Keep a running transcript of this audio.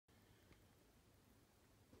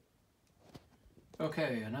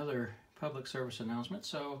Okay, another public service announcement.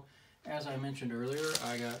 So, as I mentioned earlier,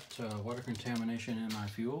 I got water contamination in my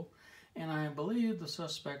fuel, and I believe the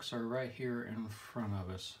suspects are right here in front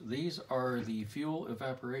of us. These are the fuel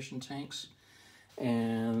evaporation tanks,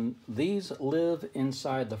 and these live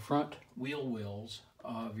inside the front wheel wells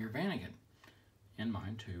of your Vanagon, and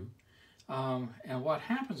mine too. And what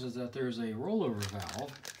happens is that there's a rollover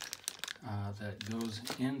valve that goes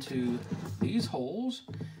into these holes,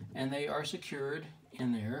 and they are secured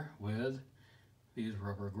in there with these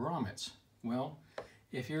rubber grommets. Well,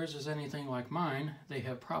 if yours is anything like mine, they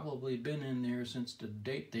have probably been in there since the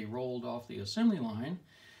date they rolled off the assembly line,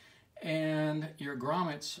 and your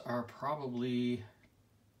grommets are probably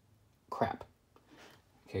crap.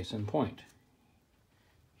 Case in point,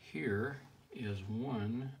 here is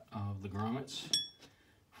one of the grommets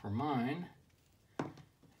for mine,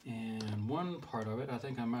 and one part of it, I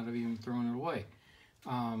think I might have even thrown it away.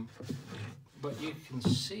 But you can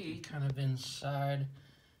see kind of inside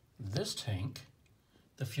this tank,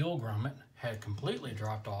 the fuel grommet had completely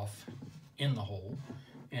dropped off in the hole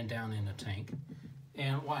and down in the tank.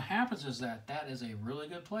 And what happens is that that is a really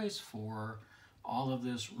good place for all of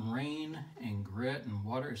this rain and grit and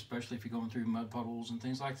water, especially if you're going through mud puddles and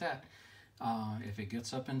things like that. If it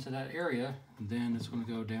gets up into that area, then it's going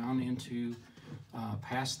to go down into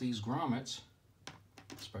past these grommets,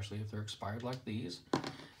 especially if they're expired like these.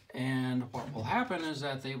 And what will happen is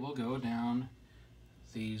that they will go down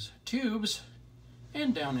these tubes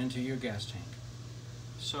and down into your gas tank.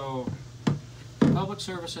 So, public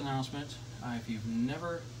service announcement, if you've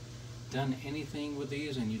never done anything with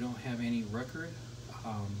these and you don't have any record,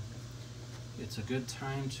 it's a good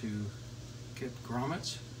time to get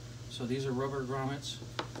grommets. So these are rubber grommets.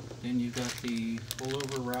 Then you've got the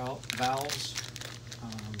rollover valves.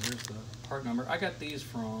 There's the part number. I got these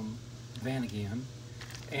from Vanagon.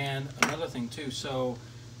 And another thing too, so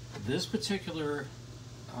this particular,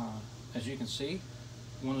 as you can see,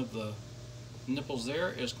 one of the nipples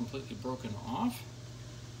there is completely broken off.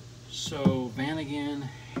 So Vanagon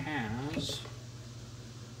has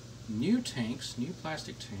new tanks, new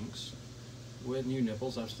plastic tanks with new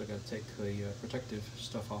nipples. I've still got to take the protective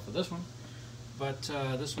stuff off of this one. But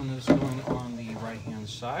this one is going on the right-hand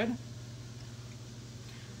side.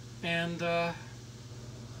 And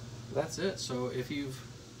that's it. So if you've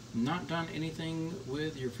not done anything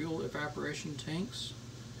with your fuel evaporation tanks,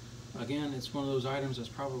 again, it's one of those items that's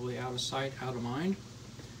probably out of sight, out of mind.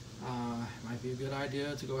 Might be a good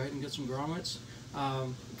idea to go ahead and get some grommets.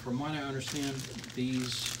 From what I understand,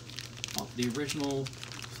 these, the original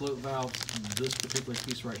float valve, this particular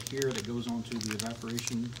piece right here that goes onto the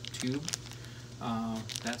evaporation tube,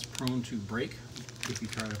 that's prone to break if you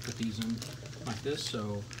try to put these in like this.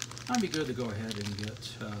 So it'd be good to go ahead and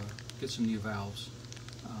get some new valves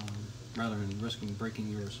rather than risking breaking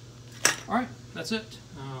yours. All right, that's it.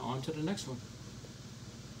 On to the next one.